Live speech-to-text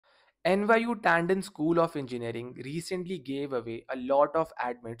NYU Tandon School of Engineering recently gave away a lot of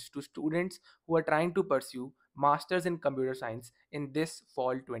admits to students who are trying to pursue masters in computer science in this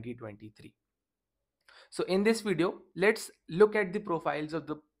fall 2023. So in this video, let's look at the profiles of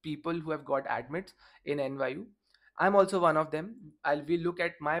the people who have got admits in NYU. I'm also one of them. We'll look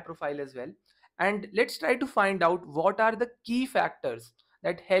at my profile as well. And let's try to find out what are the key factors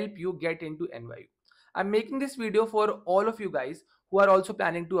that help you get into NYU. I'm making this video for all of you guys who are also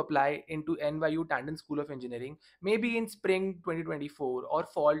planning to apply into NYU Tandon School of Engineering, maybe in spring 2024 or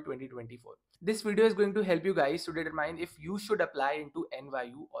fall 2024. This video is going to help you guys to determine if you should apply into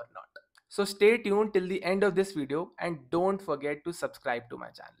NYU or not. So stay tuned till the end of this video and don't forget to subscribe to my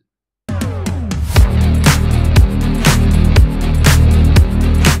channel.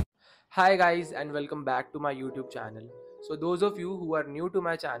 Hi guys and welcome back to my YouTube channel. So those of you who are new to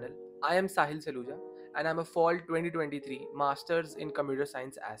my channel, I am Sahil Saluja and I'm a fall 2023 Masters in Computer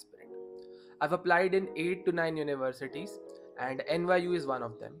Science aspirant. I've applied in 8 to 9 universities and NYU is one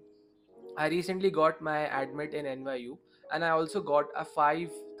of them. I recently got my admit in NYU and I also got a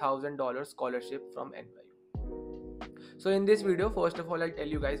 $5,000 scholarship from NYU. So in this video, first of all, I'll tell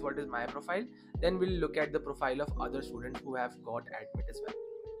you guys what is my profile. Then we'll look at the profile of other students who have got admit as well.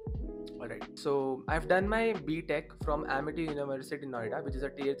 Alright, so I've done my BTech from Amity University Noida, which is a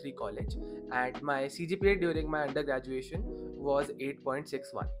tier 3 college, and my CGPA during my undergraduation was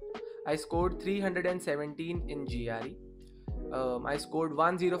 8.61. I scored 317 in GRE. I scored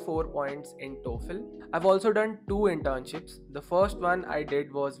 104 points in TOEFL. I've also done 2 internships. The first one I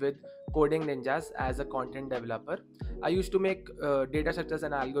did was with Coding Ninjas as a content developer. I used to make data structures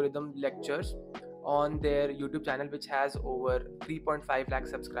and algorithm lectures on their YouTube channel, which has over 3.5 lakh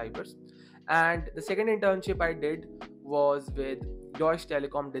subscribers. And the second internship I did was with Deutsche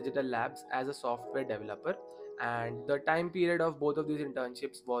Telekom Digital Labs as a software developer, and the time period of both of these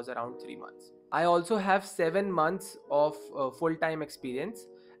internships was around 3 months. I also have 7 months of full-time experience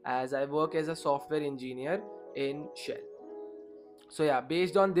as I work as a software engineer in Shell. So yeah,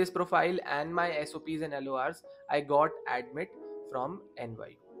 based on this profile and my SOPs and LORs, I got admit from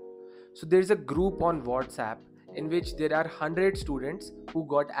NYU. So there is a group on WhatsApp in which there are 100 students who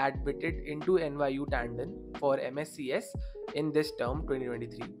got admitted into NYU Tandon for MSCS in this term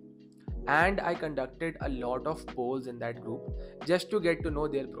 2023. And I conducted a lot of polls in that group just to get to know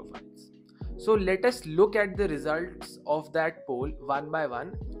their profiles. So let us look at the results of that poll one by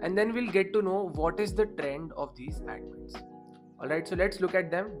one, and then we'll get to know what is the trend of these admits. Alright, so let's look at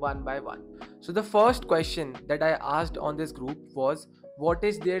them one by one. So the first question that I asked on this group was, what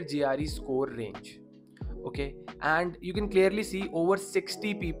is their GRE score range? Okay, and you can clearly see over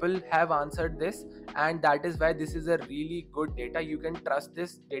 60 people have answered this, and that is why this is a really good data. You can trust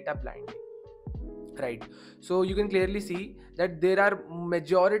this data blindly. Right, so you can clearly see that there are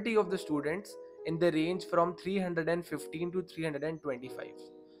majority of the students in the range from 315 to 325.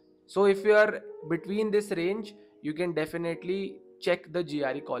 So if you are between this range, you can definitely check the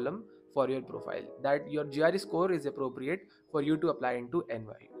GRE column for your profile that your GRE score is appropriate for you to apply into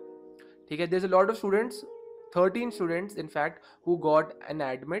NYU. Okay, there's a lot of students, 13 students in fact, who got an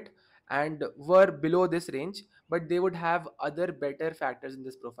admit and were below this range, but they would have other better factors in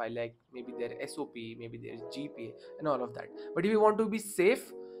this profile, like maybe their SOP, maybe their GPA and all of that. But if you want to be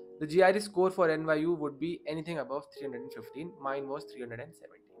safe, the GRE score for NYU would be anything above 315. Mine was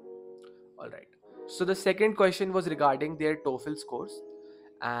 317. Alright, so the second question was regarding their TOEFL scores,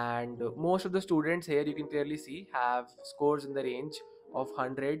 and most of the students here, you can clearly see, have scores in the range of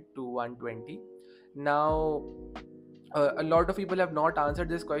 100 to 120. Now a lot of people have not answered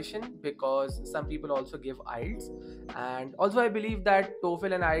this question because some people also give IELTS, and also I believe that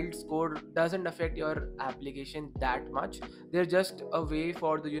TOEFL and IELTS score doesn't affect your application that much. They're just a way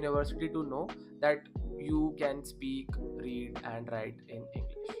for the university to know that you can speak, read and write in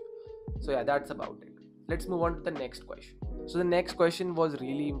English. So yeah, that's about it. Let's move on to the next question. So the next question was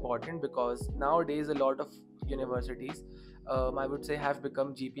really important because nowadays a lot of universities, I would say, have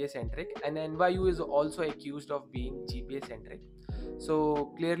become GPA centric, and NYU is also accused of being GPA centric.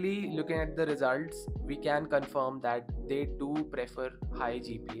 So clearly looking at the results, we can confirm that they do prefer high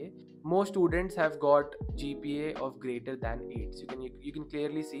GPA. Most students have got GPA of greater than 8. So you can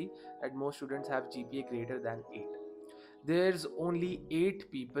clearly see that most students have GPA greater than 8. There's only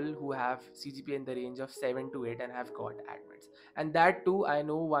 8 people who have CGPA in the range of 7 to 8 and have got admits, and that too I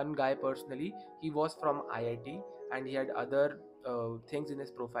know one guy personally. He was from IIT and he had other things in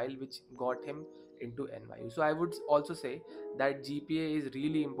his profile which got him into NYU. So I would also say that GPA is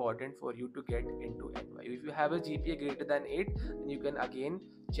really important for you to get into NYU. If you have a GPA greater than 8, then you can again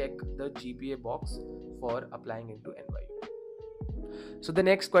check the GPA box for applying into NYU. So the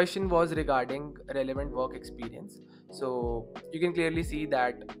next question was regarding relevant work experience. So you can clearly see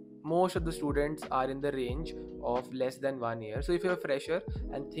that most of the students are in the range of less than 1 year. So if you're a fresher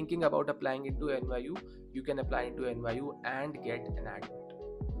and thinking about applying into NYU, you can apply into NYU and get an admit.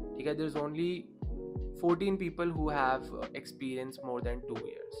 Okay, there's only 14 people who have experience more than 2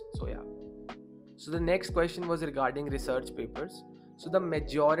 years. So yeah. So the next question was regarding research papers. So the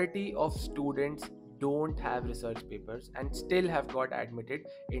majority of students don't have research papers and still have got admitted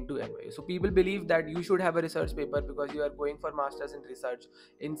into NYU. So people believe that you should have a research paper because you are going for masters in research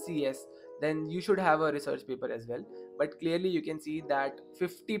in CS, then you should have a research paper as well. But clearly you can see that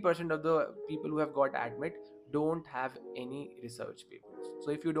 50% of the people who have got admit don't have any research papers. So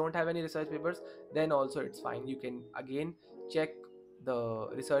if you don't have any research papers, then also it's fine. You can again check the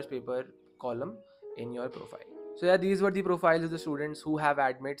research paper column in your profile. So yeah, these were the profiles of the students who have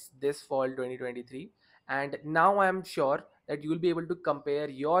admits this fall 2023. And now I am sure that you will be able to compare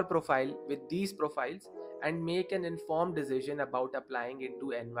your profile with these profiles and make an informed decision about applying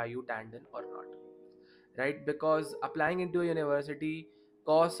into NYU Tandon or not, right? Because applying into a university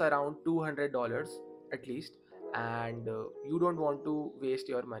costs around $200 at least, and you don't want to waste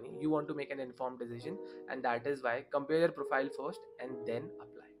your money. You want to make an informed decision, and that is why compare your profile first and then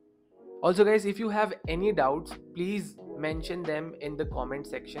apply. Also guys, if you have any doubts, please mention them in the comment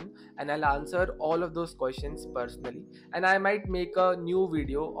section and I'll answer all of those questions personally, and I might make a new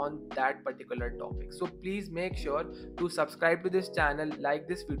video on that particular topic. So please make sure to subscribe to this channel, like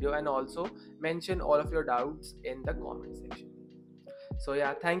this video, and also mention all of your doubts in the comment section. So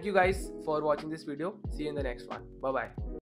yeah, thank you guys for watching this video. See you in the next one. Bye bye.